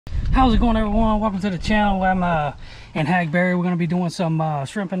How's it going, everyone? Welcome to the channel. I'm in Hackberry. We're going to be doing some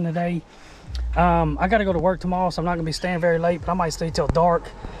shrimping today. I got to go to work tomorrow, so I'm not going to be staying very late, but I might stay till dark.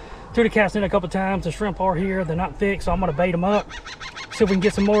 Threw the cast in a couple times. The shrimp are here. They're not thick, so I'm going to bait them up. See if we can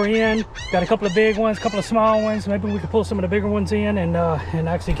get some more in. Got a couple of big ones, a couple of small ones. Maybe we can pull some of the bigger ones in and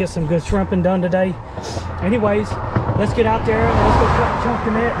actually get some good shrimping done today. Anyways, let's get out there and let's go chunk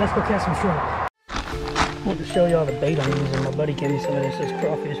the net. Let's go catch some shrimp. I want to show y'all the bait I'm using. My buddy gave me some of this. It's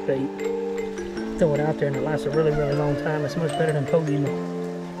crawfish bait. Throw it out there and it lasts a really long time. It's much better than poking.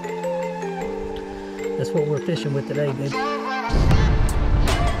 That's what we're fishing with today, baby. Alright,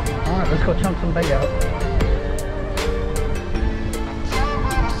 let's go chunk some bait out.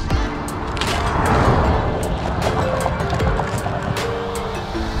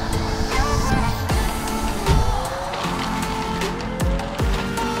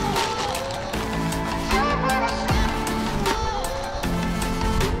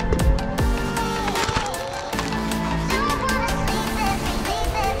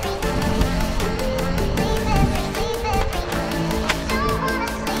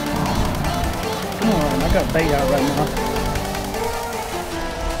 I got bait out right now.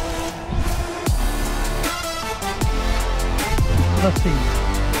 Let's see.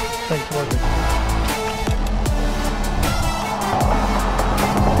 Bait's working.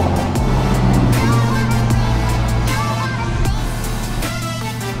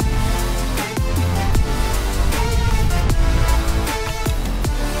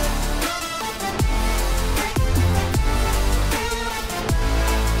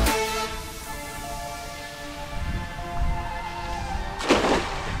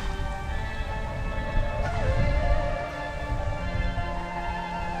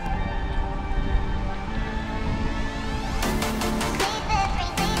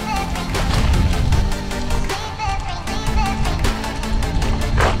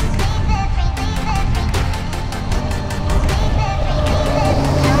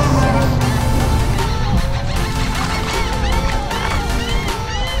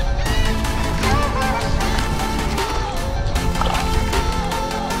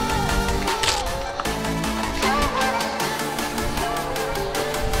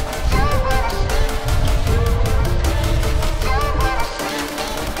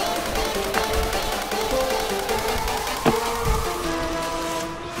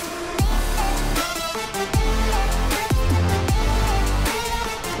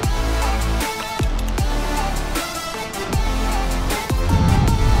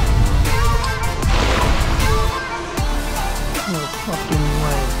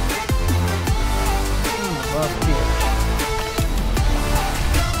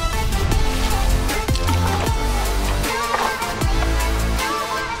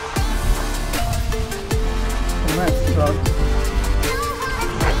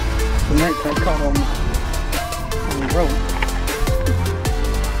 The net got caught on the rope.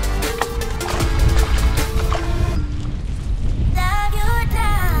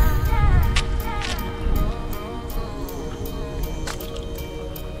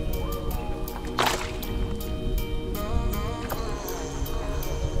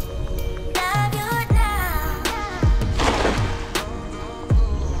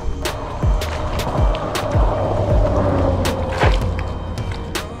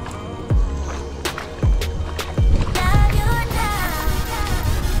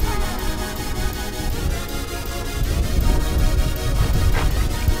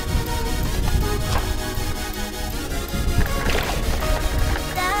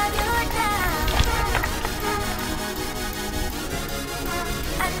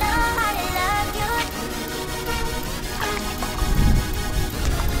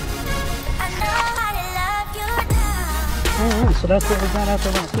 Alright, so that's what we got after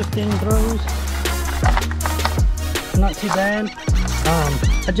about 15 throws. Not too bad.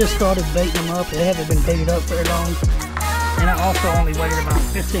 I just started baiting them up. They haven't been baited up very long. And I also only waited about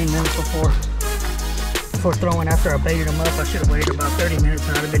 15 minutes before throwing after I baited them up. I should have waited about 30 minutes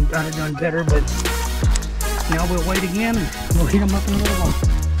and I'd have done better, but now we'll wait again and we'll heat them up in a little while.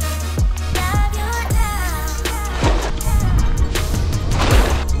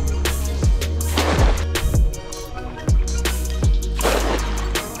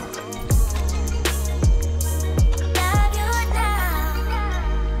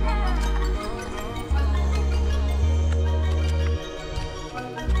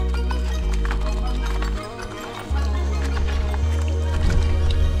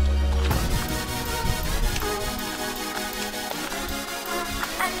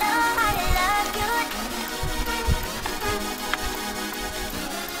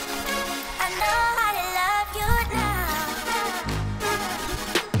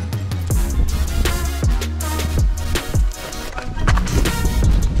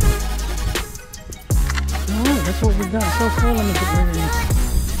 got so full. Let me get rid of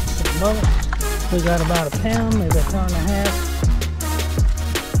this mullet. We got about a pound, maybe a pound and a half.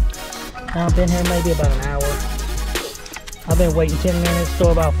 I've been here maybe about an hour. I've been waiting 10 minutes,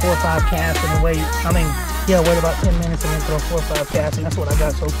 throw about 4 or 5 casts, and then wait about 10 minutes and then throw 4 or 5 casts, and that's what I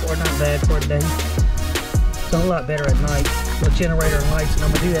got so far. Not bad for a day. It's a whole lot better at night with generator and lights, and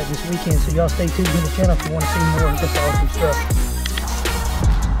I'm gonna do that this weekend, so y'all stay tuned to the channel if you want to see more of this awesome stuff.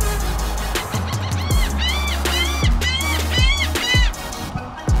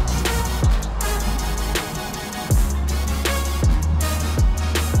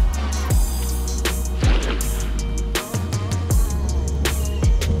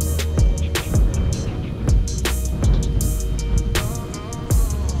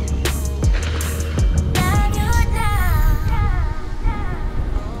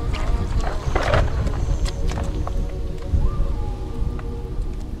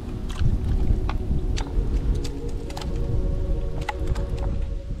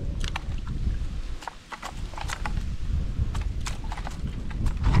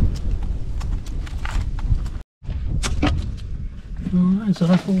 Alright, so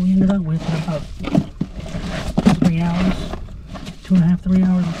that's what we ended up with in about 3 hours, 2.5, 3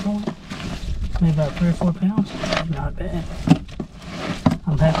 hours before. Maybe about 3 or 4 pounds. Not bad.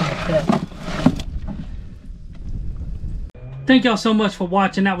 I'm happy with that. Thank y'all so much for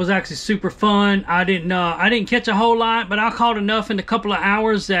watching. That was actually super fun. I didn't catch a whole lot, but I caught enough in a couple of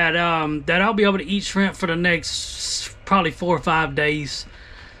hours that that I'll be able to eat shrimp for the next probably 4 or 5 days.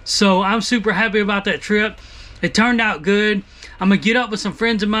 So I'm super happy about that trip. It turned out good. I'm gonna get up with some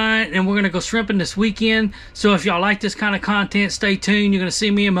friends of mine and we're gonna go shrimping this weekend. So if y'all like this kind of content, stay tuned. You're gonna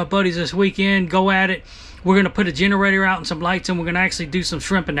see me and my buddies this weekend. Go at it. We're gonna put a generator out and some lights, and we're gonna actually do some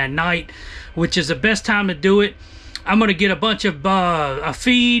shrimping at night, which is the best time to do it. I'm gonna get a bunch of a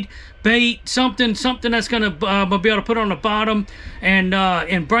feed, bait, something that's gonna be able to put on the bottom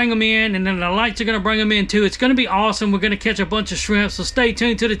and bring them in, and then the lights are gonna bring them in too. It's gonna be awesome. We're gonna catch a bunch of shrimp, so stay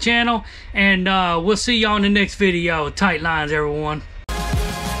tuned to the channel, and we'll see y'all in the next video. Tight lines, everyone.